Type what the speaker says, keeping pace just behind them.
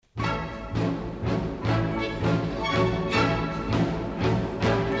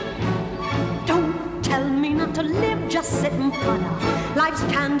just sit and putter. Life's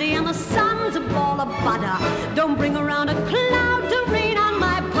candy and the sun's a ball of butter. Don't bring around a cloud to rain on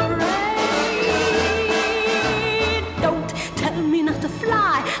my parade. Don't tell me not to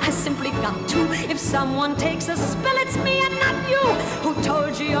fly, I simply got to. If someone takes a spill, it's me and not you. Who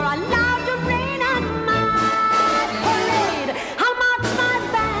told you you're allowed to rain on my parade? I'll march my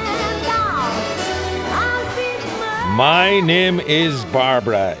band out. I'll feed my... My Name is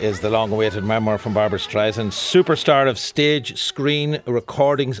Barbara is the long-awaited memoir from Barbra Streisand, superstar of stage, screen,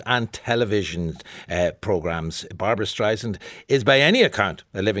 recordings and television programmes. Barbra Streisand is by any account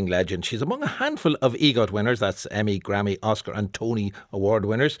a living legend. She's among a handful of EGOT winners, that's Emmy, Grammy, Oscar and Tony Award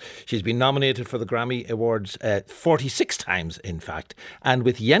winners. She's been nominated for the Grammy Awards 46 times, in fact. And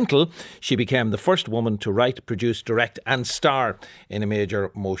with Yentl, she became the first woman to write, produce, direct and star in a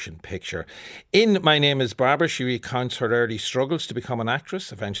major motion picture. In My Name is Barbara, she recounts her early struggles to become an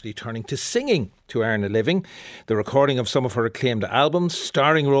actress, eventually turning to singing to earn a living, the recording of some of her acclaimed albums,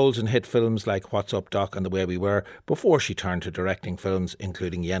 starring roles in hit films like What's Up Doc and The Way We Were, before she turned to directing films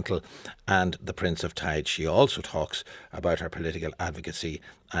including Yentl and The Prince of Tides. She also talks about her political advocacy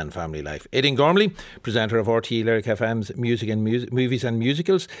and family life. Aidan Gormley, presenter of RTE Lyric FM's Music and Movies and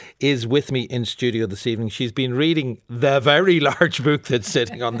Musicals, is with me in studio this evening. She's been reading the very large book that's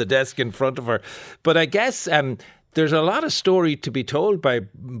sitting on the desk in front of her. But I guess there's a lot of story to be told by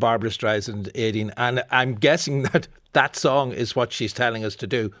Barbra Streisand, Aidan, and I'm guessing that song is what she's telling us to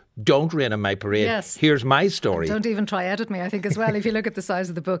do. Don't rain on my parade. Yes. Here's my story. Don't even try edit me, I think, as well. If you look at the size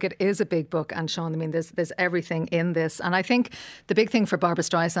of the book, it is a big book. And Sean, I mean, there's everything in this. And I think the big thing for Barbra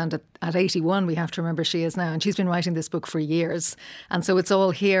Streisand at 81, we have to remember she is now. And she's been writing this book for years. And so it's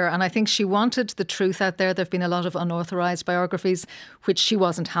all here. And I think she wanted the truth out there. There have been a lot of unauthorised biographies, which she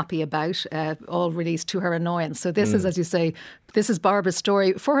wasn't happy about, all released to her annoyance. So this is, as you say, this is Barbara's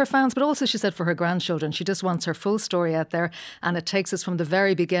story for her fans, but also, she said, for her grandchildren. She just wants her full story out there. And it takes us from the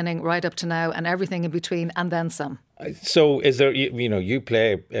very beginning right up to now and everything in between and then some. So is there, you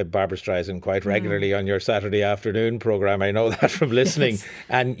play Barbra Streisand quite regularly on your Saturday afternoon programme. I know that from listening. Yes.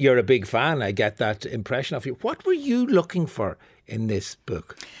 And you're a big fan. I get that impression of you. What were you looking for in this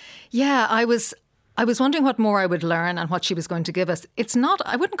book? Yeah, I was wondering what more I would learn and what she was going to give us. It's not,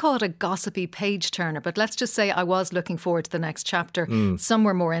 I wouldn't call it a gossipy page turner, but let's just say I was looking forward to the next chapter. Some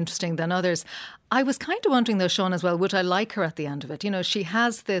were more interesting than others. I was kind of wondering though, Sean, as well, would I like her at the end of it? You know, she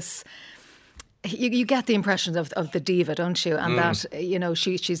has this... You get the impression of the diva, don't you? And that,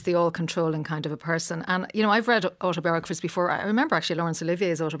 she's the all-controlling kind of a person. And, I've read autobiographies before. I remember actually Laurence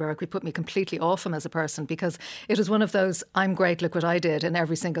Olivier's autobiography put me completely off him as a person because it was one of those, I'm great, look what I did in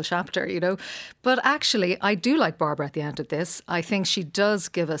every single chapter, But actually, I do like Barbara at the end of this. I think she does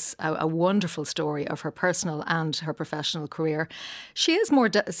give us a wonderful story of her personal and her professional career. She is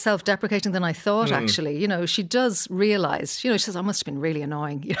more self-deprecating than I thought, actually. She does realise, she says, I must have been really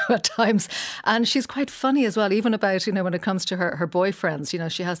annoying, at times. And she's quite funny as well, even about, when it comes to her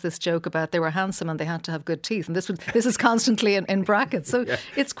boyfriends. She has this joke about they were handsome and they had to have good teeth. And this is constantly in brackets. So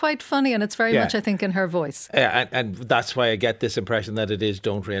It's quite funny and it's very much, I think, in her voice. Yeah, and that's why I get this impression that it is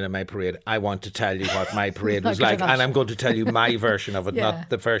Don't Rain on My Parade. I want to tell you what my parade was like. And I'm going to tell you my version of it, not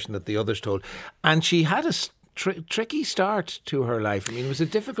the version that the others told. And she had a tricky start to her life. I mean, was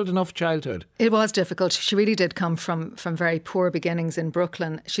it difficult enough childhood? It was difficult. She really did come from very poor beginnings in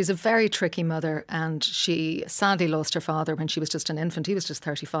Brooklyn. She's a very tricky mother and she sadly lost her father when she was just an infant. He was just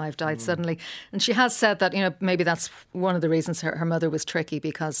 35, died suddenly. And she has said that, maybe that's one of the reasons her mother was tricky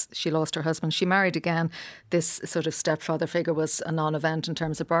because she lost her husband. She married again. This sort of stepfather figure was a non-event in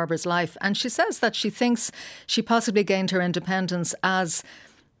terms of Barbara's life. And she says that she thinks she possibly gained her independence as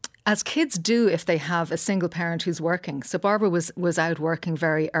kids do if they have a single parent who's working. So Barbara was out working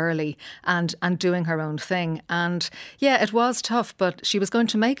very early and doing her own thing. And yeah, it was tough, but she was going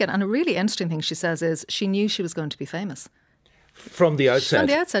to make it. And a really interesting thing she says is she knew she was going to be famous. From the outset? From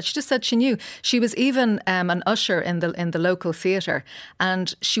the outset. She just said she knew. She was even an usher in the local theatre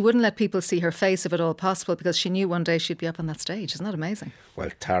and she wouldn't let people see her face if at all possible because she knew one day she'd be up on that stage. Isn't that amazing? Well,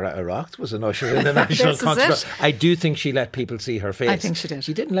 Tara Aracht was an usher in the National Concert. I do think she let people see her face. I think she did.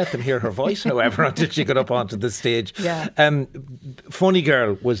 She didn't let them hear her voice, however, until she got up onto the stage. Yeah. Funny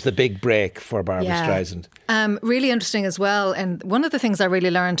Girl was the big break for Barbra Streisand. Really interesting as well. And one of the things I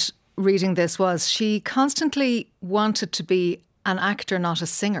really learned reading this was she constantly wanted to be an actor, not a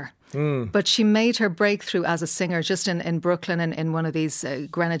singer. But she made her breakthrough as a singer just in Brooklyn in one of these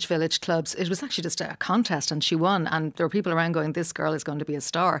Greenwich Village clubs. It was actually just a contest and she won. And there were people around going, this girl is going to be a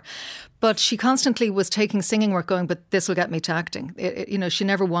star. But she constantly was taking singing work going, but this will get me to acting. She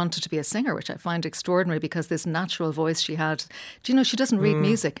never wanted to be a singer, which I find extraordinary because this natural voice she had. Do you know, she doesn't read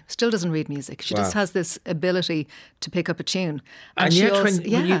music, still doesn't read music. She just has this ability to pick up a tune. And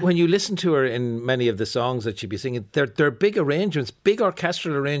yet when you listen to her in many of the songs that she'd be singing, they're big arrangements, big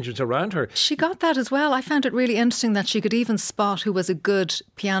orchestral arrangements around her. She got that as well. I found it really interesting that she could even spot who was a good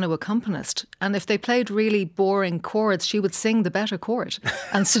piano accompanist. And if they played really boring chords, she would sing the better chord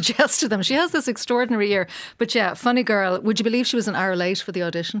and suggest to them. She has this extraordinary ear. But yeah, funny girl. Would you believe she was an hour late for the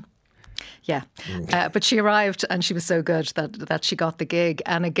audition? Yeah. But she arrived and she was so good that she got the gig.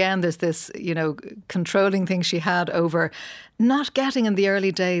 And again, there's this, controlling thing she had over not getting in the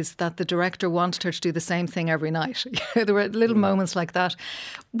early days that the director wanted her to do the same thing every night. There were little moments like that.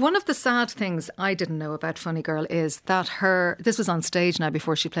 One of the sad things I didn't know about Funny Girl is that this was on stage now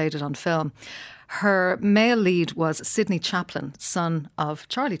before she played it on film. Her male lead was Sidney Chaplin, son of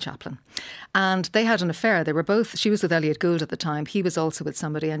Charlie Chaplin. And they had an affair. She was with Elliot Gould at the time. He was also with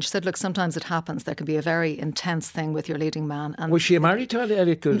somebody. And she said, look, sometimes it happens. There can be a very intense thing with your leading man. And was she married to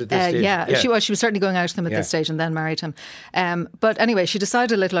Elliot Gould at this stage? Yeah. She was certainly going out with him at this stage and then married him. But anyway, she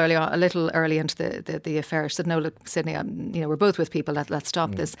decided a little early into the affair. She said, no, look, Sidney, we're both with people. Let's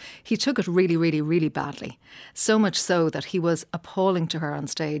stop this. He took it really, really, really badly. So much so that he was appalling to her on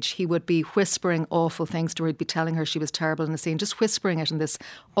stage. He would be whispering awful things to her. He'd be telling her she was terrible in the scene, just whispering it in this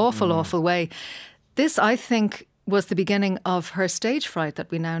awful, awful way. This, I think, was the beginning of her stage fright that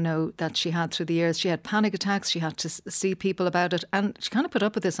we now know that she had through the years. She had panic attacks. She had to see people about it. And she kind of put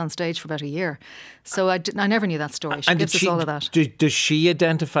up with this on stage for about a year. So I never knew that story. She gives us all of that. Does she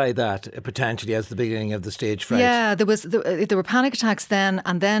identify that potentially as the beginning of the stage fright? Yeah, there were panic attacks then.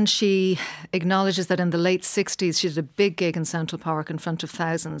 And then she acknowledges that in the late 60s, she did a big gig in Central Park in front of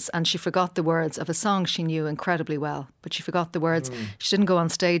thousands. And she forgot the words of a song she knew incredibly well. But she forgot the words. She didn't go on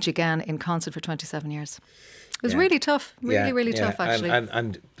stage again in concert for 27 years. It was really tough, really tough, actually.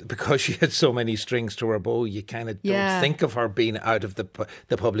 And because she had so many strings to her bow, you kind of don't think of her being out of the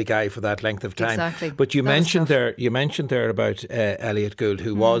public eye for that length of time. Exactly. But you mentioned there about Elliot Gould,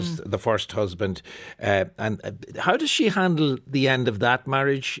 who was the first husband. And how does she handle the end of that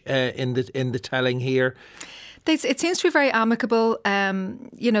marriage in the telling here? It seems to be very amicable.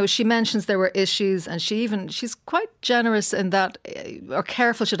 She mentions there were issues and she's quite generous in that, or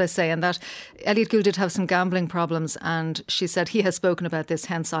careful, should I say, in that Elliot Gould did have some gambling problems and she said, he has spoken about this,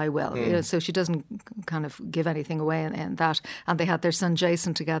 hence I will. So she doesn't kind of give anything away in that. And they had their son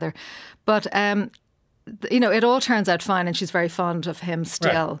Jason together. But, it all turns out fine and she's very fond of him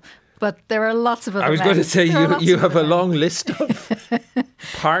still. Right. But there are lots of other men. I was going to say, you have a long list of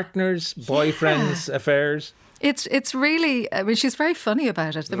partners, boyfriends, affairs. It's really, she's very funny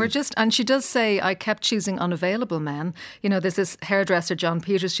about it. They were and she does say, I kept choosing unavailable men. There's this hairdresser, John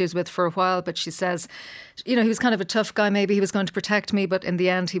Peters, she was with for a while, but she says, he was kind of a tough guy. Maybe he was going to protect me, but in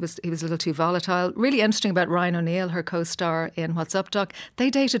the end, he was a little too volatile. Really interesting about Ryan O'Neill, her co-star in What's Up, Doc. They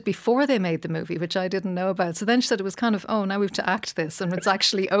dated before they made the movie, which I didn't know about. So then she said it was kind of, now we have to act this, and it's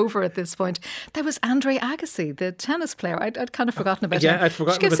actually over at this point. There was Andre Agassi, the tennis player. I'd kind of forgotten about him. I'd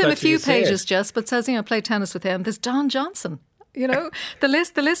forgotten she gives about him a few pages just, but says, play tennis with him. There's Don Johnson. The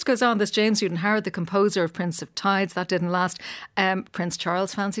list goes on. There's James Newton Howard, the composer of Prince of Tides. That didn't last. Prince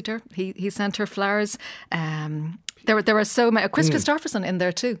Charles fancied her. He sent her flowers. There were so many. Chris Christopherson in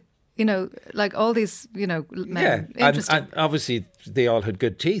there too. Like all these, men. Interesting. And obviously they all had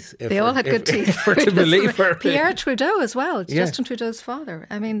good teeth. They all had good teeth. For to believe her. Pierre Trudeau as well, Justin Trudeau's father.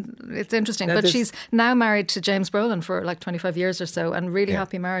 I mean, it's interesting. But she's now married to James Brolin for like 25 years or so, and really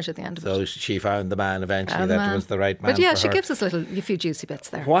happy marriage at the end of it. So she found the man eventually that was the right man. But for she gives us a few juicy bits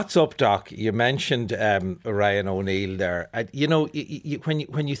there. What's up, Doc? You mentioned Ryan O'Neill there.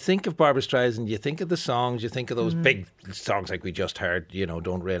 When you think of Barbra Streisand, you think of the songs, you think of those big songs like we just heard,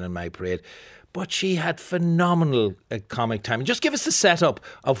 Don't Rain on My Parade. But she had phenomenal comic timing. Just give us the setup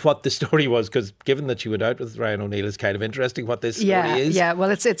of what the story was, because given that she went out with Ryan O'Neill, it's kind of interesting what this story is. Yeah, well,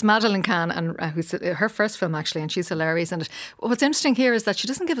 it's Madeleine Kahn, and who's her first film actually, and she's hilarious. And what's interesting here is that she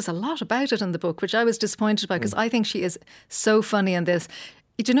doesn't give us a lot about it in the book, which I was disappointed by, because I think she is so funny in this.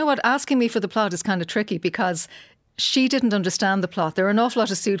 Do you know what? Asking me for the plot is kind of tricky, because she didn't understand the plot. There are an awful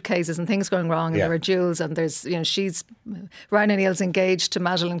lot of suitcases and things going wrong, and there are jewels, and there's, Ryan O'Neill's engaged to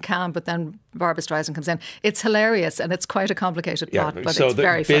Madeleine Kahn, but then Barbra Streisand comes in. It's hilarious, and it's quite a complicated plot, but so it's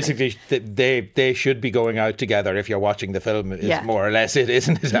very basically, funny. they should be going out together if you're watching the film, is more or less it,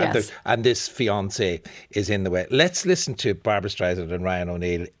 isn't it? Yes. And this fiancé is in the way. Let's listen to Barbra Streisand and Ryan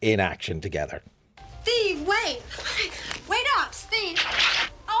O'Neill in action together. Steve, wait! Wait up, Steve!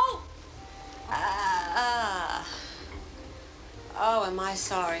 Oh! Oh, am I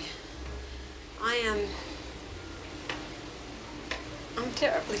sorry? I'm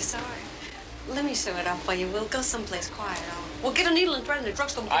terribly sorry. Let me sew it up for you. We'll go someplace quiet. We'll get a needle and thread in the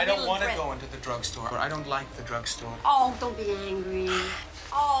drugstore. I don't want to go into the drugstore. I don't like the drugstore. Oh, don't be angry.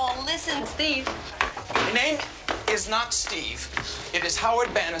 Oh, listen, Steve. My name is not Steve. It is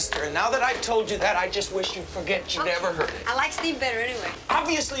Howard Bannister. And now that I've told you that, I just wish you'd forget you'd ever heard it. I like Steve better anyway.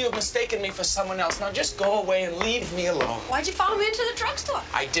 Obviously, you've mistaken me for someone else. Now just go away and leave me alone. Why'd you follow me into the drugstore?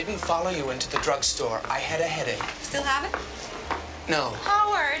 I didn't follow you into the drugstore. I had a headache. Still have it? No.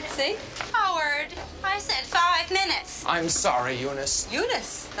 Howard. See? Howard. I said 5 minutes. I'm sorry, Eunice.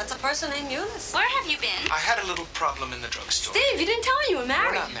 Eunice. That's a person named Eunice. Where have you been? I had a little problem in the drugstore. Steve, you didn't tell me you were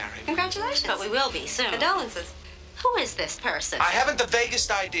married. We're not married. Congratulations. But we will be soon. Edel says. Who is this person? I haven't the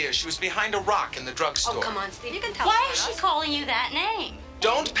vaguest idea. She was behind a rock in the drugstore. Oh, come on, Steve. You can tell Why us. is she calling you that name?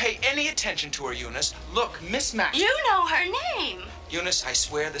 Don't pay any attention to her, Eunice. Look, Miss Max. You know her name. Eunice, I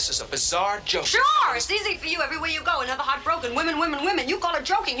swear this is a bizarre joke. Sure, it's easy for you everywhere you go. Another heartbroken women. You call it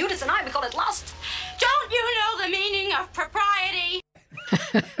joking. Eunice and I, we call it lust. Don't you know the meaning of propriety?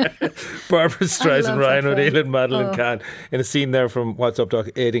 Barbra Streisand, Ryan that O'Neill film. and Madeleine Kahn in a scene there from What's Up Doc.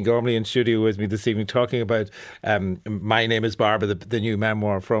 Aidan Gormley in studio with me this evening talking about My Name is Barbara, the new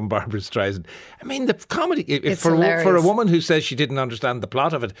memoir from Barbra Streisand. I mean, the comedy, for a woman who says she didn't understand the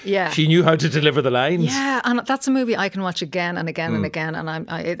plot of it, she knew how to deliver the lines. Yeah, and that's a movie I can watch again and again and again. And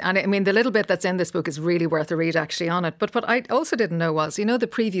I mean, the little bit that's in this book is really worth a read actually on it. But what I also didn't know was, the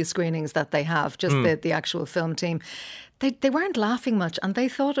preview screenings that they have, just the actual film team, they weren't laughing much and they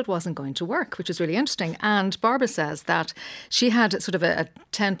thought it wasn't going to work, which is really interesting. And Barbara says that she had sort of a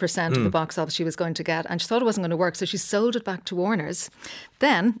 10% of the box office she was going to get and she thought it wasn't going to work, so she sold it back to Warner's.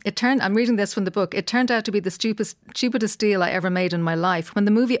 Then I'm reading this from the book, it turned out to be the stupidest deal I ever made in my life. When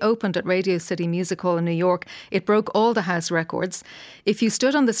the movie opened at Radio City Music Hall in New York, it broke all the house records. If you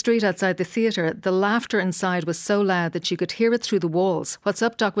stood on the street outside the theatre, the laughter inside was so loud that you could hear it through the walls. What's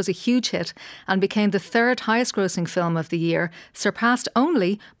Up Doc was a huge hit and became the third highest grossing film of the year, surpassed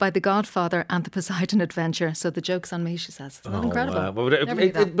only by The Godfather and The Poseidon Adventure. So the joke's on me, she says. Isn't that incredible?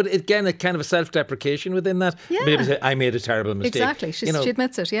 But again, a kind of a self-deprecation within that. Yeah. Be able to say, I made a terrible mistake. Exactly. She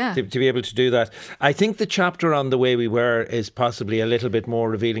admits it, yeah. To be able to do that. I think the chapter on The Way We Were is possibly a little bit more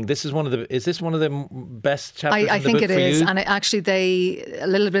revealing. Is this one of the best chapters I in the think book it for is. you? And a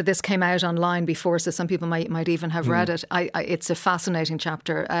little bit of this came out online before, so some people might even have read it. It's a fascinating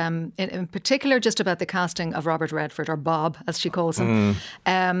chapter. In particular, just about the casting of Robert Redford, or Bob, as she calls him.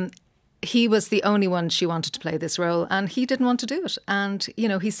 He was the only one she wanted to play this role and he didn't want to do it. And,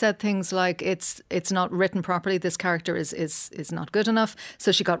 he said things like, it's not written properly. This character is not good enough.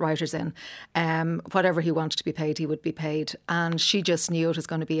 So she got writers in. Whatever he wanted to be paid, he would be paid. And she just knew it was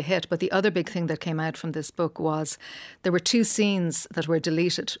going to be a hit. But the other big thing that came out from this book was there were 2 scenes that were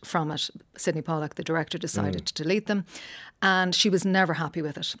deleted from it. Sidney Pollack, the director, decided to delete them. And she was never happy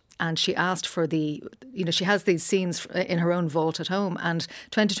with it. And she asked for she has these scenes in her own vault at home. And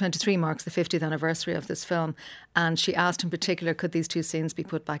 2023 marks the 50th anniversary of this film. And she asked in particular, could these 2 scenes be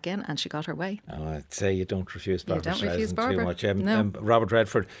put back in? And she got her way. Oh, I'd say you don't refuse Barbra Streisand too much. No. Robert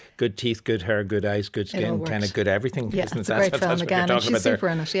Redford, good teeth, good hair, good eyes, good skin, kind of good everything. Yeah, isn't it's a great film again. And she's super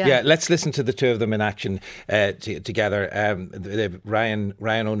in it, yeah. Yeah, let's listen to the 2 of them in action together. Ryan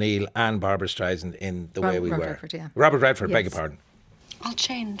O'Neill and Barbra Streisand in The Way We Were. Redford, yeah. Robert Redford, Yes. beg your pardon. I'll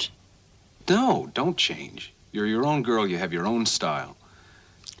change. No, don't change. You're your own girl. You have your own style.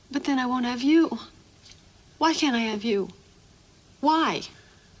 But then I won't have you. Why can't I have you? Why?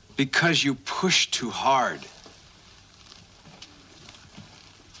 Because you push too hard.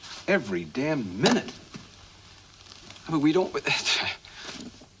 Every damn minute. I mean, we don't...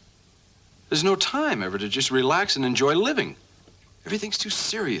 There's no time ever to just relax and enjoy living. Everything's too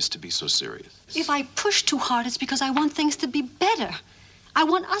serious to be so serious. If I push too hard, it's because I want things to be better. I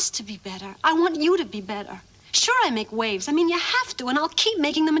want us to be better. I want you to be better. Sure, I make waves. I mean, you have to, and I'll keep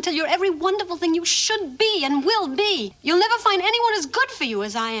making them until you're every wonderful thing you should be and will be. You'll never find anyone as good for you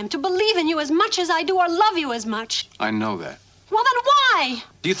as I am, to believe in you as much as I do or love you as much. I know that. Well, then why?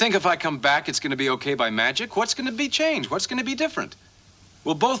 Do you think if I come back, it's going to be okay by magic? What's going to be changed? What's going to be different?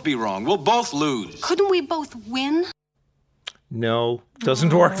 We'll both be wrong. We'll both lose. Couldn't we both win? No,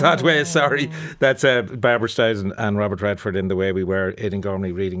 doesn't work that way. Sorry, that's Barbra Streisand and Robert Redford in The Way We Were. Aidan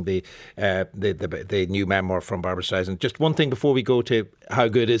Gormley reading the new memoir from Barbra Streisand. Just one thing before we go to how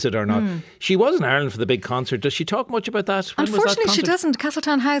good is it or not. She was in Ireland for the big concert. Does she talk much about that? When Unfortunately, was that she doesn't.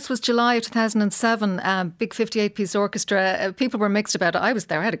 Castletown House was July of 2007. Big 58-piece orchestra. People were mixed about it. I was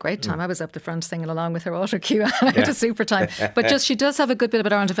there. I had a great time. I was up the front singing along with her auto cue. I had a super time. But she does have a good bit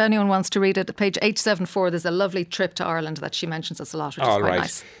about Ireland. If anyone wants to read it, at page 874, there's a lovely trip to Ireland that she mentions us a lot, which is quite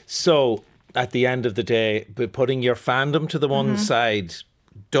nice. So, at the end of the day, putting your fandom to the one side,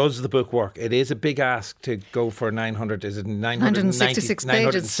 does the book work? It is a big ask to go for 900. Is it 966 pages?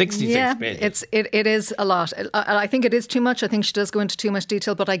 966 yeah, pages. It is a lot. I think it is too much. I think she does go into too much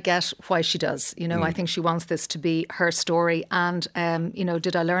detail, but I get why she does. You know, I think she wants this to be her story. And you know,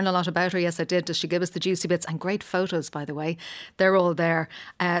 did I learn a lot about her? Yes, I did. Does she give us the juicy bits? And great photos, by the way. They're all there.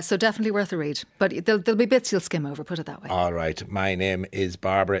 So definitely worth a read. But there'll be bits you'll skim over. Put it that way. All right. My Name is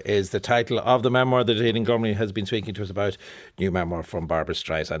Barbara is the title of the memoir that Aidan Gormley has been speaking to us about. New memoir from Barbra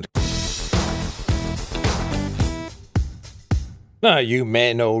Streisand. Now, you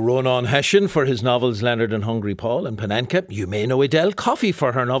may know Rónán Hession for his novels Leonard and Hungry Paul and Panenka. You may know Edel Coffey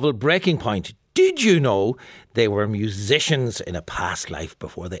for her novel Breaking Point. Did you know they were musicians in a past life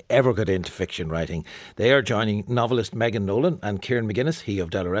before they ever got into fiction writing? They are joining novelist Megan Nolan and Kieran McGuinness, he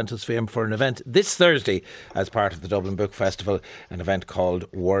of De Laurentiis fame, for an event this Thursday as part of the Dublin Book Festival, an event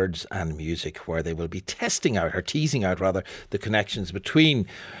called Words and Music, where they will be teasing out the connections between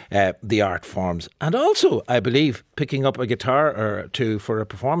the art forms and also, I believe, picking up a guitar or two for a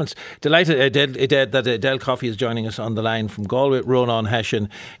performance. Delighted that Edel Coffey is joining us on the line from Galway. Rónán Hession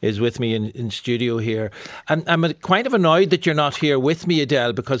is with me in studio here. And I'm kind of annoyed that you're not here with me,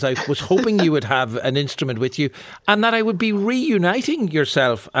 Edel, because I was hoping you would have an instrument with you and that I would be reuniting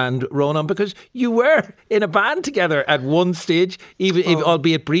yourself and Rónán, because you were in a band together at one stage, even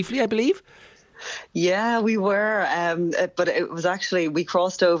albeit briefly, I believe. Yeah, we were. But it was actually, we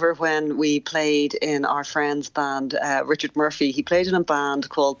crossed over when we played in our friend's band, Richard Murphy. He played in a band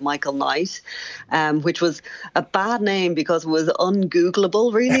called Michael Knight, which was a bad name because it was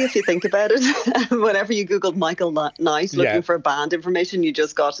ungoogleable, really, if you think about it. Whenever you Googled Michael Knight looking for band information, you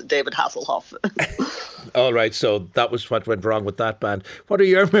just got David Hasselhoff. All right, so that was what went wrong with that band. What are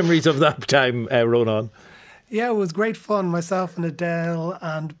your memories of that time, Rónán? Yeah, it was great fun. Myself and Edel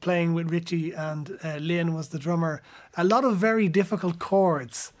and playing with Richie, and Lynn was the drummer. A lot of very difficult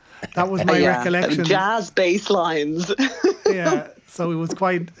chords. That was my recollection. Jazz bass lines. Yeah, so it was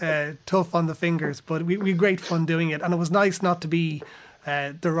quite tough on the fingers, but we had great fun doing it. And it was nice not to be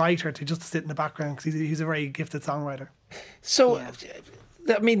the writer, to just sit in the background, because he's a very gifted songwriter. So... Yeah.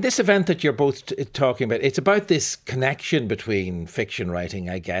 I mean, this event that you're both talking about, it's about this connection between fiction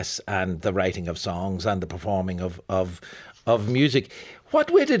writing, I guess, and the writing of songs and the performing of music. What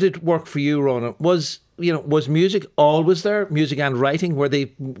way did it work for you, Rónán? Was music always there? Music and writing? Were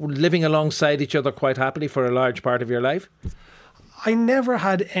they living alongside each other quite happily for a large part of your life? I never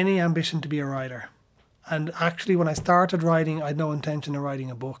had any ambition to be a writer. And actually, when I started writing, I had no intention of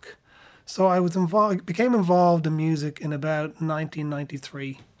writing a book. So I became involved in music in about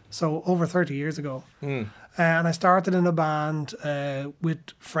 1993, so over 30 years ago. And I started in a band with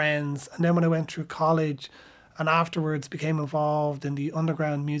friends. And then when I went through college and afterwards became involved in the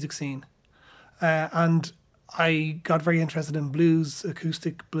underground music scene. And I got very interested in blues,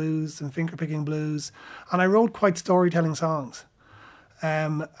 acoustic blues and fingerpicking blues. And I wrote quite storytelling songs.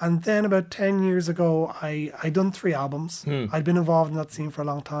 And then about 10 years ago, I'd done 3 albums. I'd been involved in that scene for a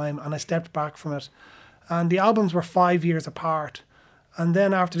long time, and I stepped back from it. And the albums were 5 years apart. And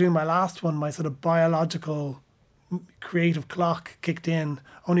then after doing my last one, my sort of biological creative clock kicked in,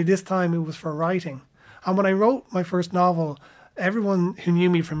 only this time it was for writing. And when I wrote my first novel, everyone who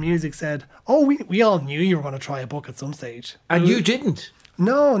knew me from music said, oh, we all knew you were going to try a book at some stage. And you didn't?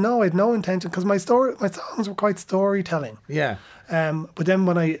 No, I had no intention, because my songs were quite storytelling. Yeah. But then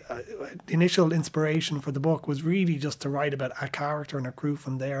when the initial inspiration for the book was really just to write about a character and a crew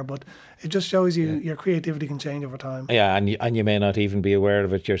from there. But it just shows you your creativity can change over time. Yeah, and you may not even be aware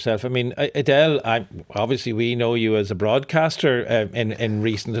of it yourself. I mean, Edel, obviously we know you as a broadcaster in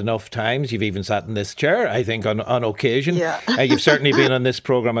recent enough times. You've even sat in this chair, I think, on occasion. Yeah. You've certainly been on this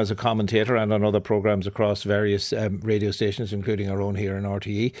programme as a commentator and on other programmes across various radio stations, including our own here in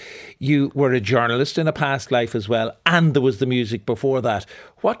RTE. You were a journalist in a past life as well, and there was the music before that.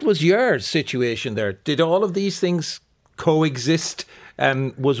 What was your situation there? Did all of these things coexist?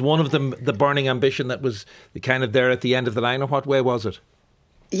 Was one of them the burning ambition that was kind of there at the end of the line, or what way was it?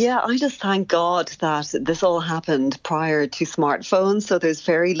 Yeah, I just thank God that this all happened prior to smartphones, so there's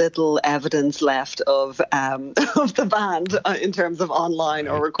very little evidence left of of the band in terms of online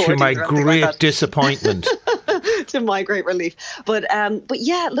or recording. To my or anything great like that. disappointment. To my great relief. But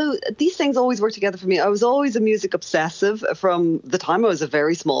yeah, Lou, these things always work together for me. I was always a music obsessive from the time I was a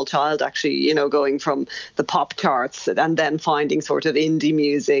very small child, actually, you know, going from the pop charts and then finding sort of indie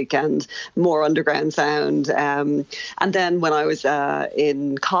music and more underground sound. And then when I was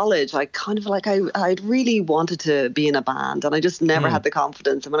in college, I kind of I really wanted to be in a band, and I just never had the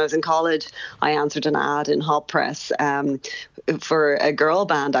confidence. And when I was in college, I answered an ad in Hot Press for a girl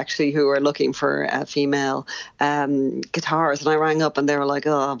band, actually, who were looking for a female guitarist. And I rang up and they were like,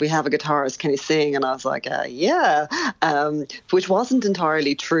 "Oh, we have a guitarist, can you sing?" And I was like, yeah, which wasn't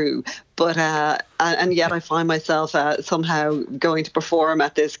entirely true. But and yet I find myself somehow going to perform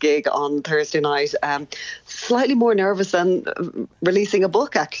at this gig on Thursday night, slightly more nervous than releasing a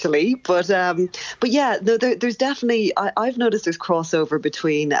book, actually. But yeah, there's definitely, I've noticed there's crossover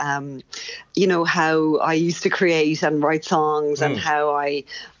between, you know, how I used to create and write songs and how I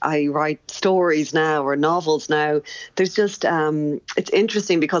write stories now or novels now. There's just, it's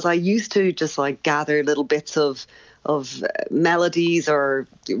interesting because I used to just like gather little bits of melodies or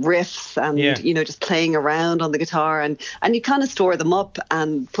riffs and you know, just playing around on the guitar, and you kind of store them up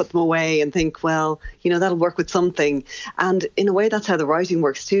and put them away and think, well, you know, that'll work with something. And in a way, that's how the writing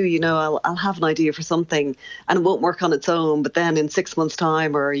works too. You know, I'll have an idea for something and it won't work on its own, but then in 6 months'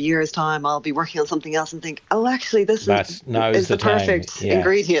 time or a year's time, I'll be working on something else and think, oh, actually, this is the perfect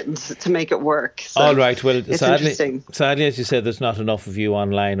ingredient to make it work. So all right. Well, it's sadly, as you said, there's not enough of you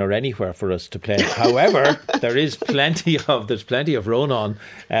online or anywhere for us to play. However, there's plenty of Rónán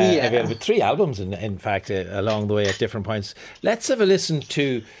available. 3 albums, in fact, along the way at different points. Let's have a listen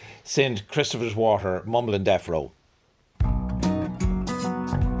to St. Christopher's Water, Mumbling Death Row.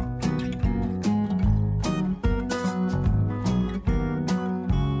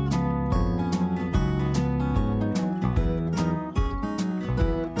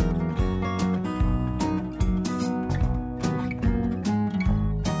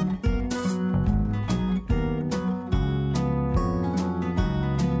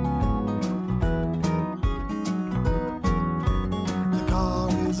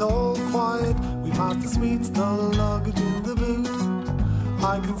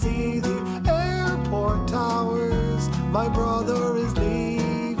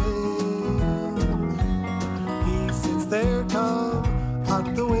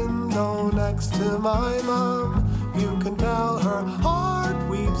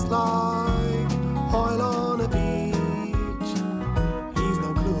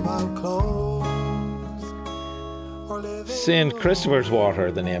 St. Christopher's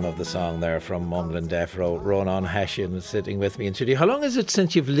Water, the name of the song there from Mumbling Death Row. Rónán Hession is sitting with me in studio. How long is it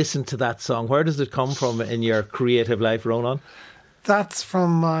since you've listened to that song? Where does it come from in your creative life, Rónán? That's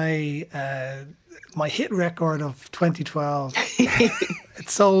from my my hit record of 2012. It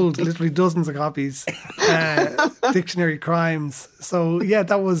sold literally dozens of copies. Dictionary Crimes. So yeah,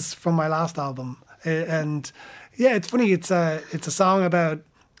 that was from my last album. And yeah, it's funny. It's a song about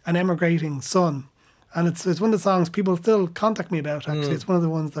an emigrating son. And it's one of the songs people still contact me about, actually. It's one of the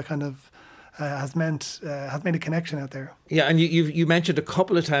ones that kind of has made a connection out there. Yeah, and you mentioned a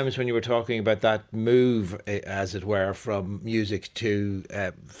couple of times when you were talking about that move, as it were, from music to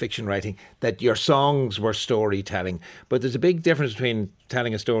fiction writing, that your songs were storytelling. But there's a big difference between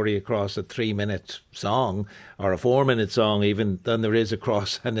telling a story across a 3-minute song or a 4-minute song even than there is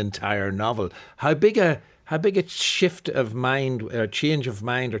across an entire novel. How big a shift of mind, or change of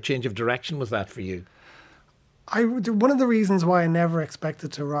mind, or change of direction was that for you? One of the reasons why I never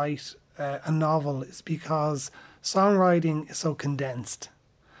expected to write a novel is because songwriting is so condensed.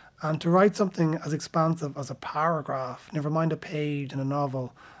 And to write something as expansive as a paragraph, never mind a page in a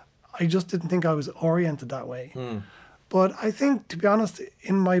novel, I just didn't think I was oriented that way. But I think, to be honest,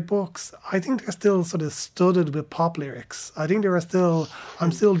 in my books, I think they're still sort of studded with pop lyrics. I think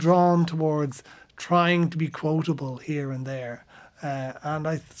I'm still drawn towards trying to be quotable here and there. And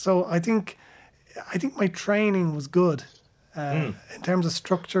I think my training was good in terms of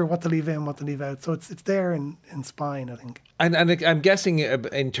structure, what to leave in, what to leave out. So it's there in spine, I think. And I'm guessing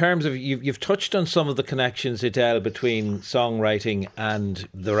in terms of, you've touched on some of the connections, Edel, between songwriting and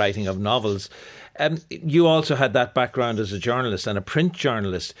the writing of novels. You also had that background as a journalist and a print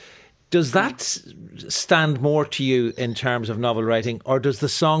journalist. Does that stand more to you in terms of novel writing, or does the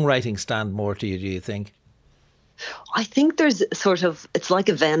songwriting stand more to you, do you think? I think there's it's like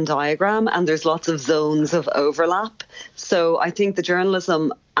a Venn diagram and there's lots of zones of overlap. So I think the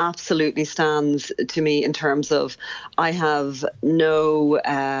journalism absolutely stands to me in terms of I have no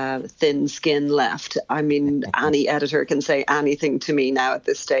thin skin left. I mean, any editor can say anything to me now at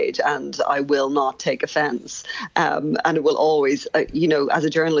this stage, and I will not take offence. And it will always, as a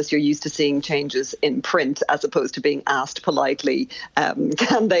journalist, you're used to seeing changes in print as opposed to being asked politely,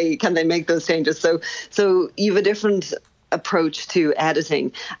 can they make those changes? So you have a different approach to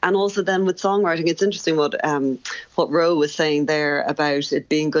editing. And also then with songwriting, it's interesting what Ro was saying there about it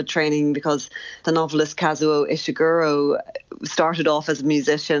being good training, because the novelist Kazuo Ishiguro started off as a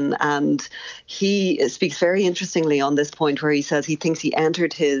musician, and he speaks very interestingly on this point where he says he thinks he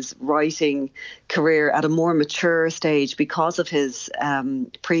entered his writing career at a more mature stage because of his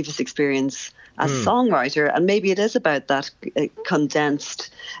previous experience as a songwriter, and maybe it is about that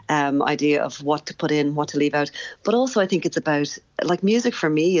condensed idea of what to put in, what to leave out. But also I think it's about, like, music for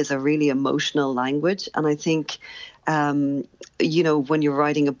me is a really emotional language, and I think when you're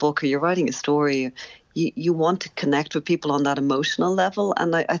writing a book or you're writing a story, you want to connect with people on that emotional level.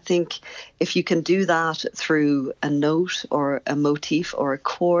 And I think if you can do that through a note or a motif or a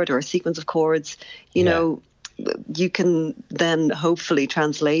chord or a sequence of chords, you can then hopefully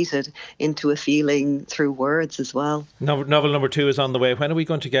translate it into a feeling through words as well. Novel number 2 is on the way. When are we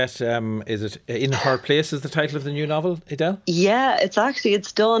going to get, is it In Her Place is the title of the new novel, Edel? Yeah, it's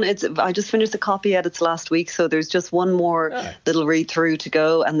done. I just finished the copy edits last week, so there's just one more little read through to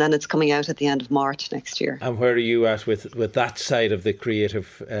go, and then it's coming out at the end of March next year. And where are you at with that side of the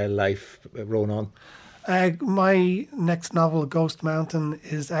creative life, Rónán? My next novel, Ghost Mountain,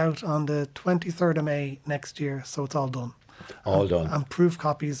 is out on the 23rd of May next year, so it's all done. All done. And proof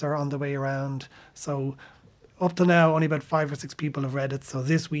copies are on the way around. So up to now, only about 5 or 6 people have read it. So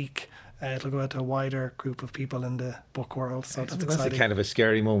this week, it'll go out to a wider group of people in the book world. So that's exciting. That's a kind of a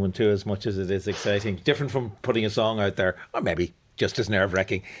scary moment too, as much as it is exciting. Different from putting a song out there, or maybe just as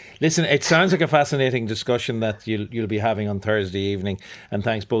nerve-wracking. Listen, it sounds like a fascinating discussion that you'll be having on Thursday evening, and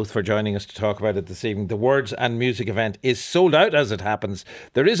thanks both for joining us to talk about it this evening. The Words and Music event is sold out as it happens.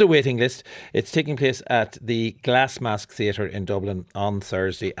 There is a waiting list. It's taking place at the Glass Mask Theatre in Dublin on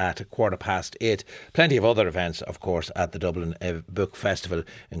Thursday at 8:15. Plenty of other events, of course, at the Dublin Book Festival,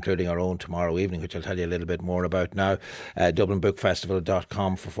 including our own tomorrow evening, which I'll tell you a little bit more about now.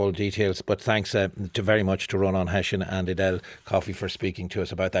 DublinBookFestival.com for full details. But thanks very much to Rónán, Hession and Edel Coffey for speaking to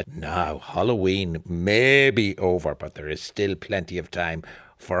us about that. Now, Halloween may be over, but there is still plenty of time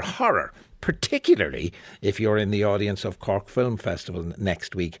for horror, particularly if you're in the audience of Cork Film Festival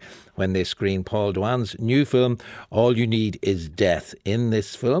next week, when they screen Paul Duane's new film, All You Need Is Death. In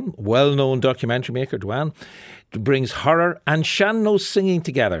this film, well-known documentary maker Duane brings horror and sean-nós singing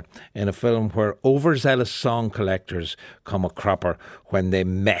together in a film where overzealous song collectors come a cropper when they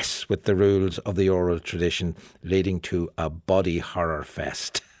mess with the rules of the oral tradition, leading to a body horror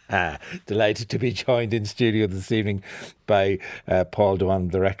fest. Delighted to be joined in studio this evening by Paul Duane,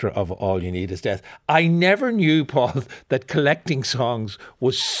 director of All You Need Is Death. I never knew, Paul, that collecting songs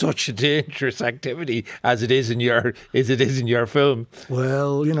was such a dangerous activity as it is in your film.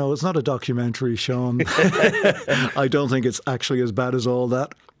 Well, it's not a documentary, Sean. I don't think it's actually as bad as all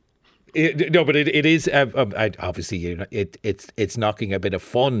that. No, but it is obviously it's knocking a bit of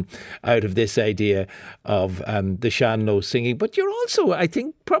fun out of this idea of the sean-nós singing. But you're also, I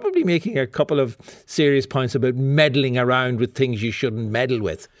think, probably making a couple of serious points about meddling around with things you shouldn't meddle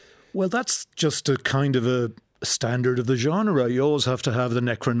with. Well, that's just a kind of a standard of the genre. You always have to have the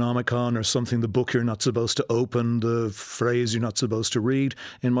Necronomicon or something, the book you're not supposed to open, the phrase you're not supposed to read.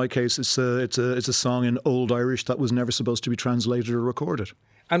 In my case, it's a song in Old Irish that was never supposed to be translated or recorded.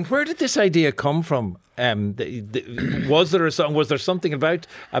 And where did this idea come from? Was there a song? Was there something about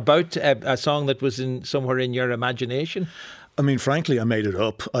a song that was somewhere in your imagination? I mean, frankly, I made it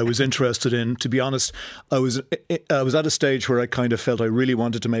up. I was interested in, to be honest, I was at a stage where I kind of felt I really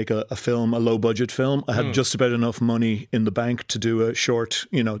wanted to make a film, a low-budget film. I had just about enough money in the bank to do a short,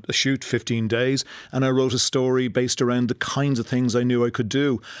 a shoot, 15 days. And I wrote a story based around the kinds of things I knew I could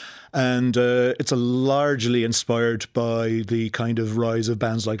do. And it's largely inspired by the kind of rise of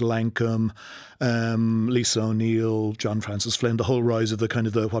bands like Lankum, Lisa O'Neill, John Francis Flynn, the whole rise of the kind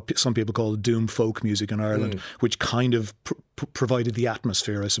of what some people call doom folk music in Ireland, which kind of provided the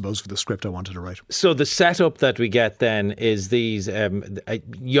atmosphere, I suppose, for the script I wanted to write. So the setup that we get then is these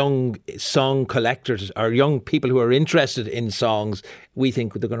young song collectors, or young people who are interested in songs. We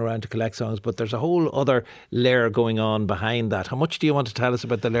think they're going around to collect songs, but there's a whole other layer going on behind that. How much do you want to tell us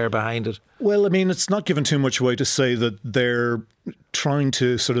about the layer behind it? Well, I mean, it's not given too much away to say that they're trying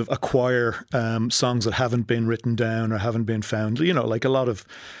to sort of acquire songs that haven't been written down or haven't been found. You know, like a lot of,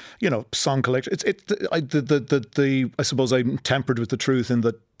 you know, song collection. I suppose I'm tempered with the truth in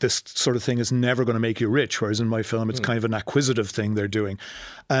that this sort of thing is never going to make you rich, whereas in my film it's kind of an acquisitive thing they're doing.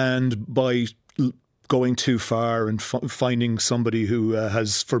 And by going too far and finding somebody who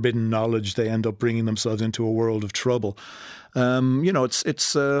has forbidden knowledge, they end up bringing themselves into a world of trouble. You know,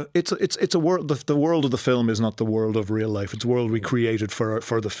 it's a world. The world of the film is not the world of real life. It's a world we created for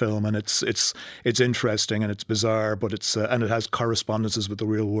the film, and it's interesting and it's bizarre, but and it has correspondences with the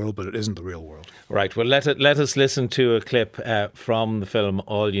real world, but it isn't the real world. Right. Well, let us listen to a clip from the film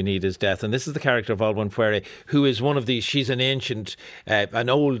All You Need Is Death, and this is the character of Barbra Streisand, who is one of these. She's an ancient, an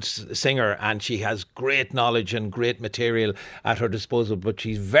old singer, and she has great knowledge and great material at her disposal, but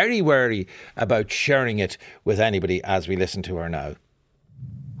she's very wary about sharing it with anybody. As we listen to her now.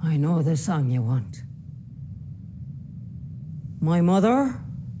 I know the song you want. My mother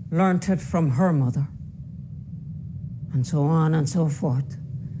learnt it from her mother. And so on and so forth.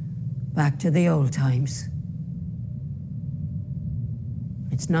 Back to the old times.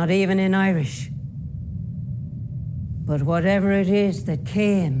 It's not even in Irish. But whatever it is that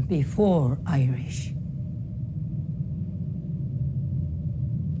came before Irish.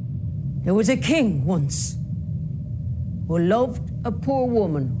 There was a king once who loved a poor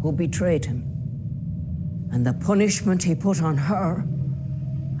woman who betrayed him. And the punishment he put on her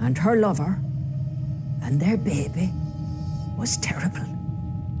and her lover and their baby was terrible.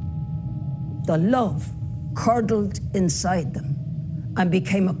 The love curdled inside them and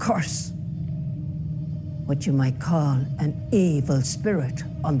became a curse, what you might call an evil spirit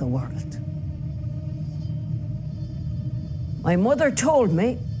on the world. My mother told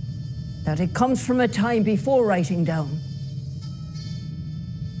me that it comes from a time before writing down,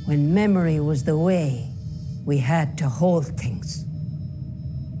 when memory was the way we had to hold things.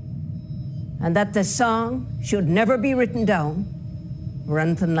 And that the song should never be written down or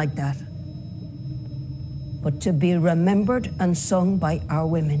anything like that, but to be remembered and sung by our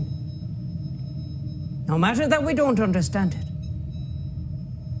women. No matter that we don't understand it,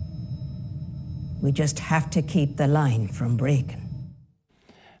 we just have to keep the line from breaking.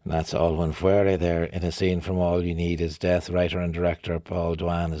 And that's Alwyn Fuere there in a scene from All You Need Is Death. Writer and director Paul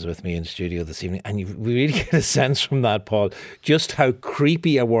Duane is with me in studio this evening, and we really get a sense from that, Paul, just how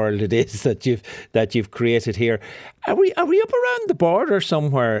creepy a world it is that you've created here. Are we up around the border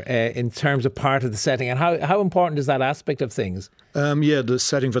somewhere in terms of part of the setting, and how important is that aspect of things? Yeah, the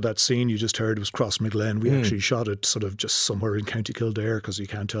setting for that scene you just heard was Crossmaglen. We actually shot it sort of just somewhere in County Kildare because you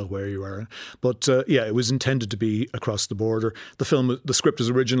can't tell where you are. But yeah, it was intended to be across the border. The script was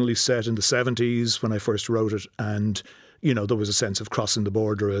originally set in the 70s when I first wrote it, and you know, there was a sense of crossing the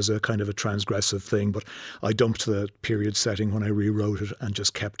border as a kind of a transgressive thing, but I dumped the period setting when I rewrote it and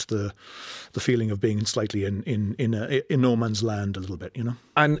just kept the feeling of being slightly in no man's land a little bit, you know.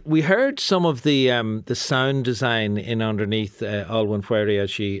 And we heard some of the sound design in underneath Alwyn Fuere as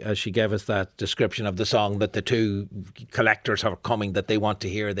she gave us that description of the song that the two collectors are coming, that they want to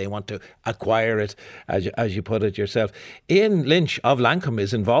hear, they want to acquire it, as you put it yourself. Ian Lynch of Lancome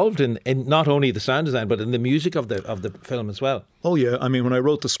is involved in not only the sound design but in the music of the film as well. Oh yeah, I mean, when I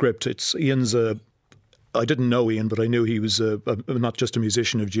wrote the script, Ian's I didn't know Ian, but I knew he was not just a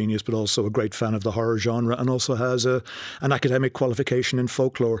musician of genius, but also a great fan of the horror genre, and also has an academic qualification in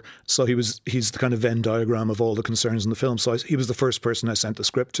folklore. So he's the kind of Venn diagram of all the concerns in the film. So he was the first person I sent the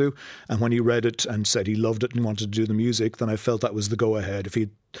script to, and when he read it and said he loved it and wanted to do the music, then I felt that was the go-ahead. If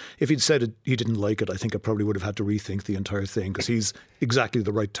he'd said he didn't like it, I think I probably would have had to rethink the entire thing, because he's exactly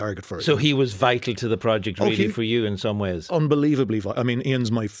the right target for it. So he was vital to the project, really, for you in some ways. Unbelievably vital. I mean,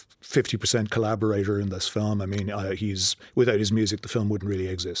 Ian's my 50% collaborator in this film. I mean, without his music, the film wouldn't really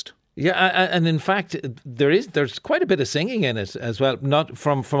exist. Yeah, and in fact, there's quite a bit of singing in it as well. Not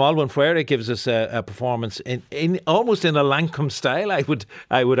from Alwyn Fuere gives us a performance in almost in a Lancome style,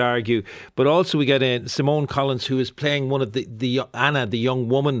 I would argue. But also we get Simone Collins, who is playing one of the Anna, the young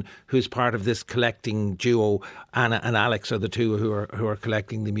woman who's part of this collecting duo. Anna and Alex are the two who are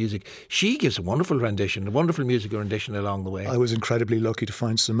collecting the music. She gives a wonderful musical rendition along the way. I was incredibly lucky to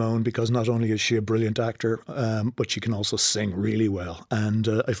find Simone, because not only is she a brilliant actor, but she can also sing really well. And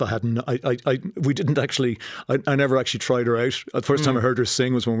if I hadn't, I never actually tried her out. The first time I heard her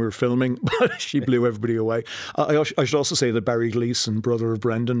sing was when we were filming, but she blew everybody away. I should also say that Barry Gleeson, brother of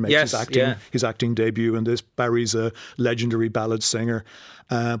Brendan, makes his acting debut in this. Barry's a legendary ballad singer.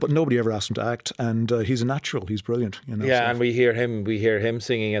 But nobody ever asked him to act, and he's a natural. He's brilliant, you know. Yeah, so. And we hear him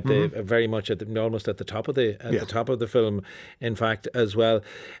singing at the very much almost at the top of the top of the film, in fact, as well.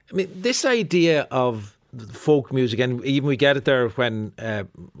 I mean, this idea of folk music, and even we get it there when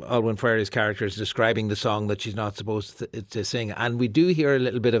Alwyn Ferry's character is describing the song that she's not supposed to sing, and we do hear a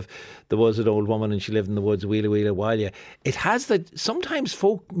little bit of "There was an old woman and she lived in the woods, wheelie wheelie while ya." It has that. Sometimes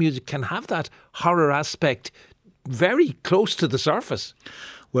folk music can have that horror aspect very close to the surface.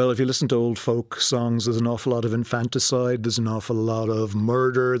 Well, if you listen to old folk songs, there's an awful lot of infanticide, there's an awful lot of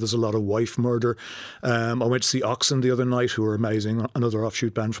murder, there's a lot of wife murder. I went to see Oxen the other night, who were amazing, another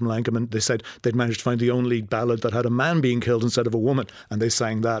offshoot band from Lancashire, and they said they'd managed to find the only ballad that had a man being killed instead of a woman, and they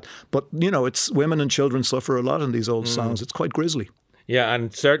sang that. But, it's women and children suffer a lot in these old songs. It's quite grisly. Yeah,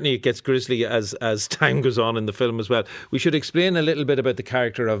 and certainly it gets grisly as time goes on in the film as well. We should explain a little bit about the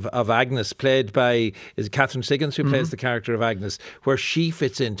character of Agnes, played by, is it Catherine Siggins who plays the character of Agnes, where she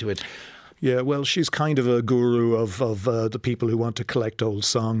fits into it. Yeah, well, she's kind of a guru of the people who want to collect old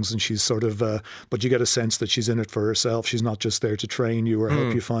songs, and she's sort of, but you get a sense that she's in it for herself. She's not just there to train you or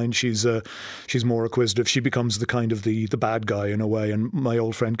help you find. She's more acquisitive. She becomes the kind of the bad guy in a way. And my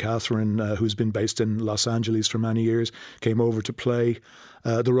old friend Catherine, who's been based in Los Angeles for many years, came over to play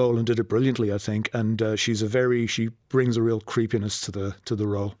the role and did it brilliantly, I think. And she brings a real creepiness to the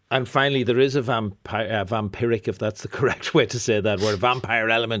role. And finally, there is a vampiric, if that's the correct way to say that word, vampire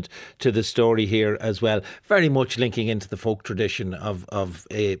element to the story here as well. Very much linking into the folk tradition of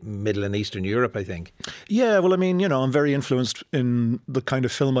Middle and Eastern Europe, I think. Yeah, well, I mean, I'm very influenced in the kind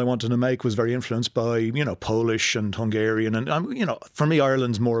of film I wanted to make, was very influenced by, Polish and Hungarian. And, for me,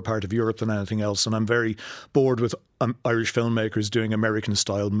 Ireland's more a part of Europe than anything else. And I'm very bored with Irish filmmakers doing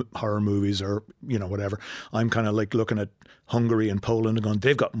American-style horror movies or, whatever. I'm kind of like looking at Hungary and Poland and going,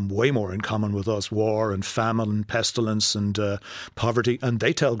 they've got way more in common with us, war and famine and pestilence and poverty, and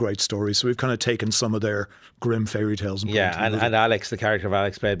they tell great stories. So we've kind of taken some of their grim fairy tales. And and Alex, the character of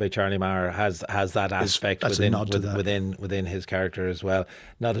Alex, played by Charlie Maher, has that aspect within his character as well.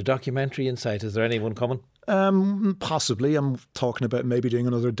 Not a documentary in sight. Is there anyone coming? Possibly. I'm talking about maybe doing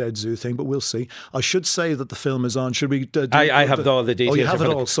another Dead Zoo thing, but we'll see. I should say that the film is on. Should we I have all the details. Oh, you have it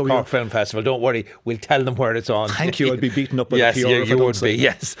all. So Cork Film Festival. Don't worry. We'll tell them where it's on. Thank you. I'd be beaten up by yes, the PR you if I don't would say be. that.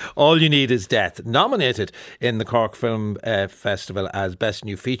 Yes. All You Need Is Death. Nominated in the Cork Film Festival as Best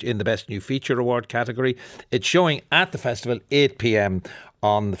New Feature in the Best New Feature Award category. It's showing at the festival 8 p.m.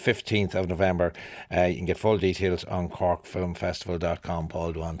 on the 15th of November. You can get full details on corkfilmfestival.com.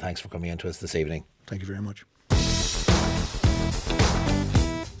 Paul Duane, thanks for coming in to us this evening. Thank you very much.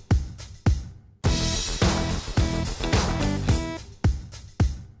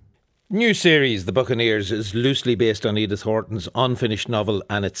 New series, The Buccaneers, is loosely based on Edith Wharton's unfinished novel,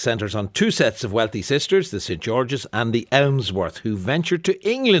 and it centres on two sets of wealthy sisters, the St Georges and the Elmsworth, who venture to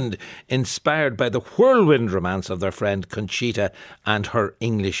England, inspired by the whirlwind romance of their friend Conchita and her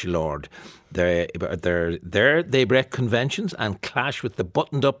English lord. They break conventions and clash with the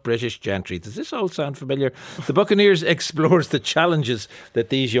buttoned-up British gentry. Does this all sound familiar? The Buccaneers explores the challenges that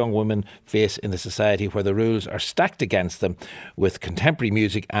these young women face in a society where the rules are stacked against them. With contemporary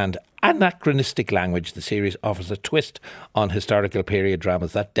music and anachronistic language, the series offers a twist on historical period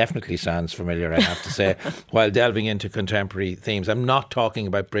dramas. That definitely sounds familiar, I have to say, while delving into contemporary themes. I'm not talking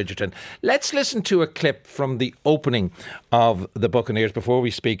about Bridgerton. Let's listen to a clip from the opening of The Buccaneers before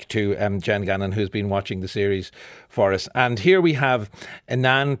we speak to Jen Gannon, who's been watching the series for us. And here we have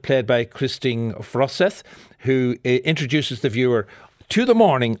Nan, played by Christine Froseth, who introduces the viewer to the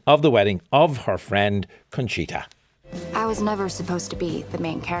morning of the wedding of her friend Conchita. I was never supposed to be the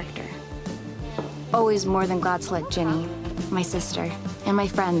main character. Always more than glad to let Ginny, my sister, and my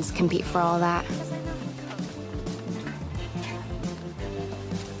friends compete for all that.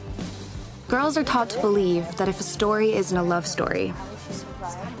 Girls are taught to believe that if a story isn't a love story,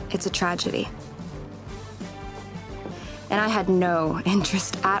 it's a tragedy. And I had no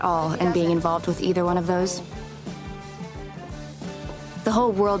interest at all in being involved with either one of those. The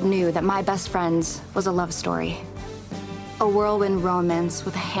whole world knew that my best friend was a love story. A whirlwind romance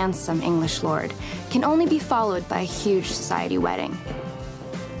with a handsome English lord can only be followed by a huge society wedding.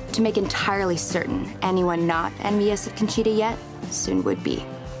 To make entirely certain anyone not envious of Conchita yet soon would be.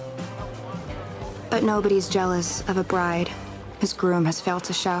 But nobody's jealous of a bride whose groom has failed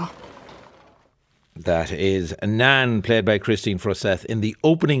to show. That is Nan, played by Christine Froseth, in the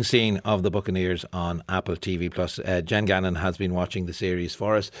opening scene of The Buccaneers on Apple TV+. Jen Gannon has been watching the series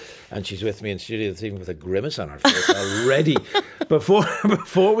for us, and she's with me in studio this evening with a grimace on her face already.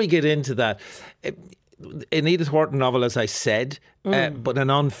 Before we get into that, an Edith Wharton novel, as I said, but an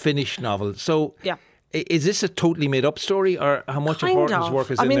unfinished novel. So, yeah. Is this a totally made-up story, or how much of Wharton's work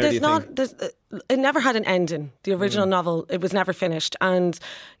is in there, do you think? It never had an ending. The original novel, it was never finished. And,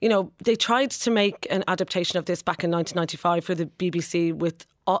 they tried to make an adaptation of this back in 1995 for the BBC with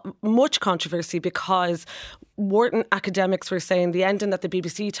much controversy because Wharton academics were saying the ending that the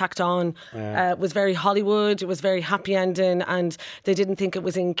BBC tacked on was very Hollywood, it was very happy ending, and they didn't think it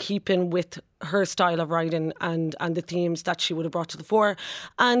was in keeping with her style of writing and the themes that she would have brought to the fore.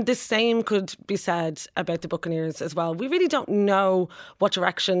 And the same could be said about the Buccaneers as well. We really don't know what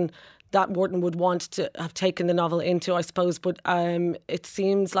direction that Wharton would want to have taken the novel into, I suppose. But it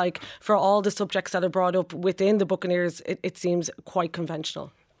seems like for all the subjects that are brought up within the Buccaneers, it seems quite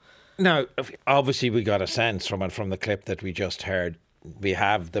conventional. Now, obviously, we got a sense from it from the clip that we just heard. We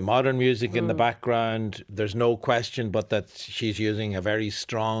have the modern music in the background. There's no question but that she's using a very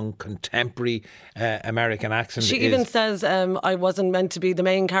strong contemporary American accent. She even says, I wasn't meant to be the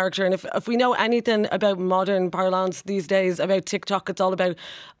main character. And if we know anything about modern parlance these days, about TikTok, it's all about,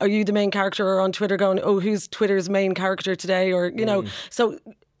 are you the main character? Or on Twitter going, oh, who's Twitter's main character today? Or, you know, so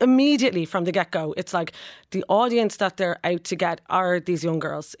immediately from the get-go, it's like the audience that they're out to get are these young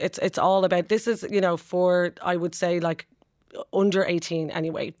girls. It's all about, this is, you know, for, I would say, like, under 18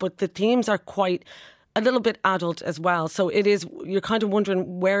 anyway, but the themes are quite a little bit adult as well, so it is, you're kind of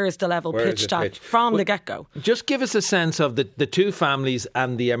wondering where is the level pitched at from the get-go. Just give us a sense of the two families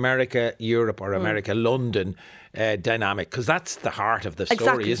and the America-Europe or America-London dynamic, because that's the heart of the story,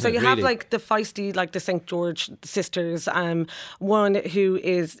 exactly. isn't so it? You really have like the feisty, like the St. George sisters, one who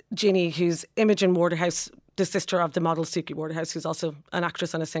is Ginny, who's Imogen Waterhouse, the sister of the model Suki Waterhouse, who's also an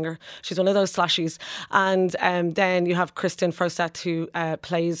actress and a singer. She's one of those slashies. And then you have Kristen Frosette, who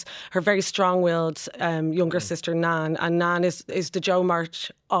plays her very strong-willed younger sister, Nan. And Nan is the Jo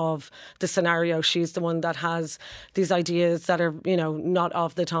March of the scenario. She's the one that has these ideas that are, you know, not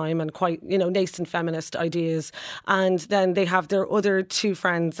of the time and quite, you know, nascent feminist ideas. And then they have their other two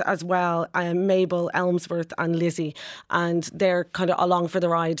friends as well, Mabel Elmsworth and Lizzie. And they're kind of along for the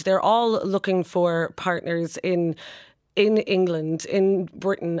ride. They're all looking for partners in England, in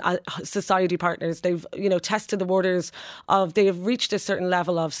Britain, society partners. They've, you know, tested the waters of, they have reached a certain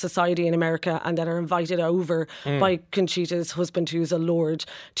level of society in America and then are invited over by Conchita's husband, who's a lord,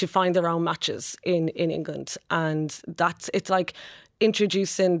 to find their own matches in England. And it's like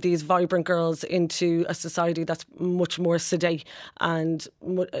introducing these vibrant girls into a society that's much more sedate and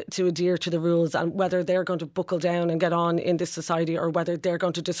to adhere to the rules, and whether they're going to buckle down and get on in this society or whether they're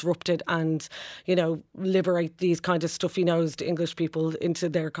going to disrupt it and, you know, liberate these kind of stuffy-nosed English people into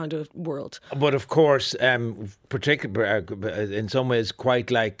their kind of world. But of course, particularly in some ways quite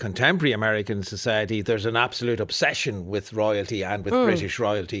like contemporary American society, there's an absolute obsession with royalty and with British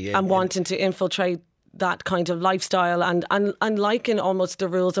royalty. And wanting to infiltrate that kind of lifestyle and liking almost the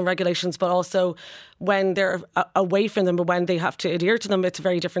rules and regulations, but also when they're away from them, but when they have to adhere to them, it's a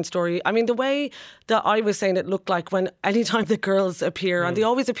very different story. I mean, the way that I was saying it looked like when anytime the girls appear, and they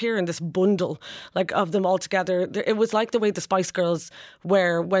always appear in this bundle, like of them all together, it was like the way the Spice Girls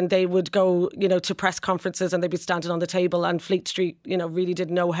were when they would go, you know, to press conferences and they'd be standing on the table and Fleet Street, you know, really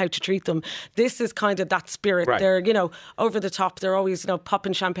didn't know how to treat them. This is kind of that spirit. Right. They're, you know, over the top. They're always, you know,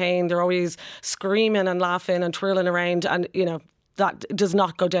 popping champagne. They're always screaming and laughing and twirling around, and, you know, that does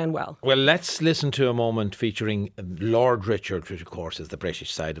not go down well. Well, let's listen to a moment featuring Lord Richard, which of course is the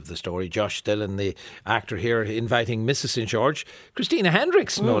British side of the story. Josh Dillon, the actor here, inviting Mrs. St. George, Christina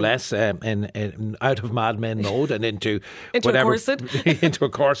Hendricks, no less, in out of Mad Men mode and into whatever, a corset. into a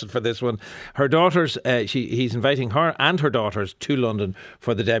corset for this one. Her daughters, he's inviting her and her daughters to London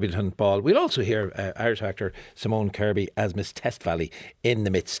for the debutante ball. We'll also hear Irish actor Simone Kirby as Miss Testvalley in the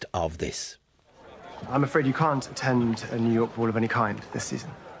midst of this. I'm afraid you can't attend a New York ball of any kind this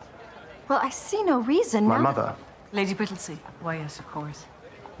season. Well, I see no reason. My mother... Lady Brittlesea. Why, yes, of course.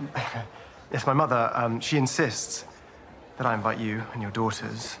 Yes, my mother, she insists that I invite you and your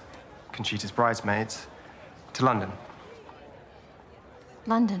daughters, Conchita's bridesmaids, to London.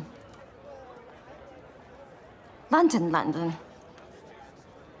 London. London.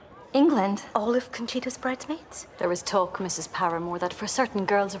 England. All of Conchita's bridesmaids? There was talk, Mrs. Paramore, that for certain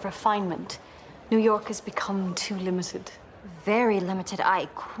girls of refinement, New York has become too limited. Very limited, I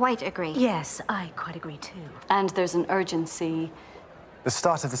quite agree. Yes, I quite agree too. And there's an urgency. The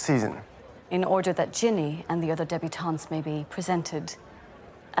start of the season. In order that Ginny and the other debutantes may be presented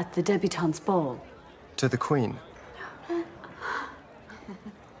at the debutantes' ball. To the Queen.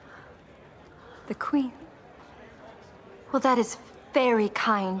 The Queen? Well, that is very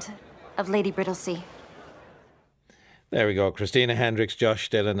kind of Lady Brittlesea. There we go. Christina Hendricks, Josh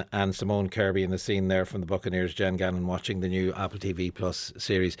Dillon and Simone Kirby in the scene there from the Buccaneers. Jen Gannon watching the new Apple TV Plus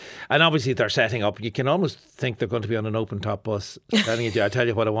series. And obviously they're setting up. You can almost think they're going to be on an open top bus telling you, I tell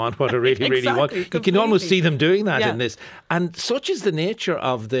you what I want, what I really, really want. You can almost see them doing that in this. And such is the nature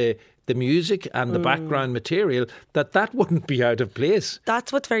of the the music and the background material, that wouldn't be out of place.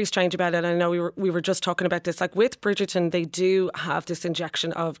 That's what's very strange about it. I know we were just talking about this. Like with Bridgerton, they do have this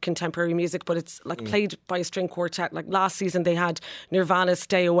injection of contemporary music, but it's like played by a string quartet. Like last season, they had Nirvana's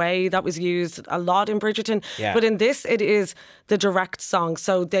 "Stay Away" that was used a lot in Bridgerton. Yeah. But in this, it is the direct song.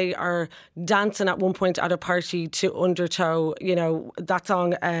 So they are dancing at one point at a party to Undertow, you know, that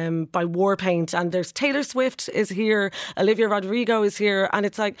song by Warpaint. And there's Taylor Swift is here, Olivia Rodrigo is here, and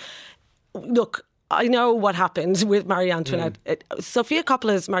it's like, look, I know what happened with Marie Antoinette. Sophia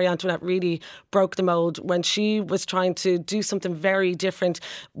Coppola's Marie Antoinette really broke the mould when she was trying to do something very different.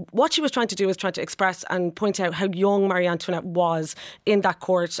 What she was trying to do was trying to express and point out how young Marie Antoinette was in that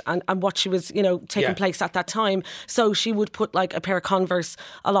court and what she was, you know, taking place at that time. So she would put like a pair of Converse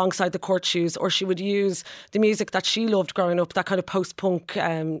alongside the court shoes, or she would use the music that she loved growing up, that kind of post-punk,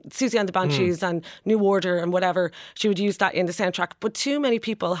 Susie and the Banshees and New Order and whatever. She would use that in the soundtrack. But too many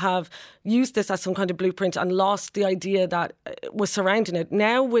people have used this as some kind of blueprint and lost the idea that was surrounding it.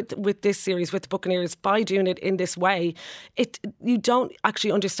 Now with this series, with the Buccaneers, by doing it in this way, you don't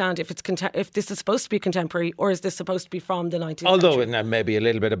actually understand if if this is supposed to be contemporary or is this supposed to be from the 19th Although century. it may be a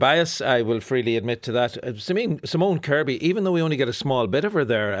little bit of bias, I will freely admit to that. Simone Kirby, even though we only get a small bit of her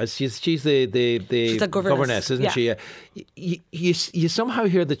there, as she's the governess, isn't she? You somehow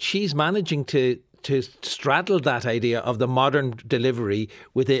hear that she's managing to straddle that idea of the modern delivery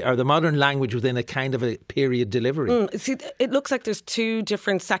or the modern language within a kind of a period delivery. See, it looks like there's two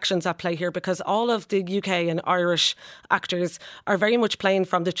different sections at play here, because all of the UK and Irish actors are very much playing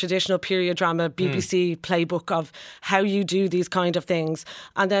from the traditional period drama BBC playbook of how you do these kind of things.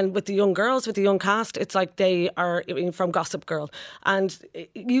 And then with the young girls, with the young cast, it's like they are from Gossip Girl. And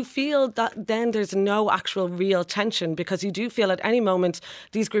you feel that then there's no actual real tension, because you do feel at any moment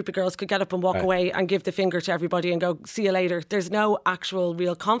these group of girls could get up and walk away and give the finger to everybody and go, see you later. There's no actual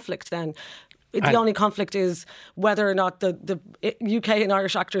real conflict then. The only conflict is whether or not the UK and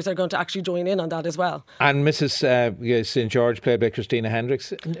Irish actors are going to actually join in on that as well. And Mrs. St. George, played by Christina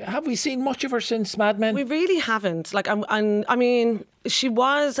Hendricks, have we seen much of her since Mad Men? We really haven't. Like, I mean, there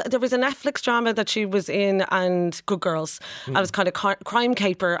was a Netflix drama that she was in, and Good Girls. I was kind of crime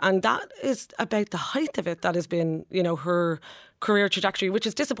caper, and that is about the height of it. That has been, you know, her career trajectory, which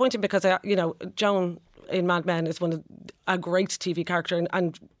is disappointing because, you know, Joan in Mad Men is a great TV character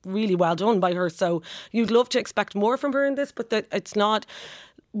and really well done by her. So you'd love to expect more from her in this, but it's not.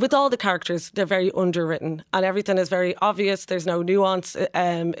 With all the characters, they're very underwritten and everything is very obvious. There's no nuance.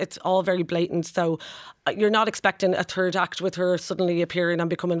 It's all very blatant. So you're not expecting a third act with her suddenly appearing and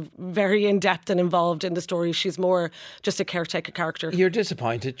becoming very in-depth and involved in the story. She's more just a caretaker character. You're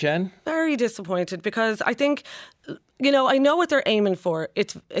disappointed, Jen? Very disappointed, because I think, you know, I know what they're aiming for.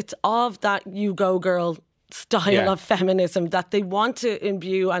 It's of that you go girl style of feminism that they want to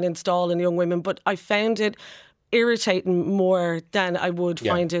imbue and install in young women, but I found it irritating more than I would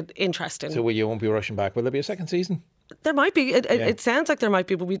find it interesting. So you won't be rushing back. Will there be a second season? There might be. It sounds like there might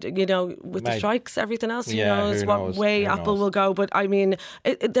be, but with the strikes, everything else, who knows what way Apple will go. But I mean,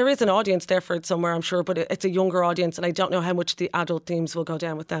 there is an audience there for it somewhere, I'm sure, but it's a younger audience, and I don't know how much the adult themes will go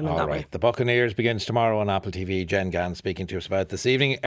down with them in that way. The Buccaneers begins tomorrow on Apple TV. Jen Gann speaking to us about it this evening.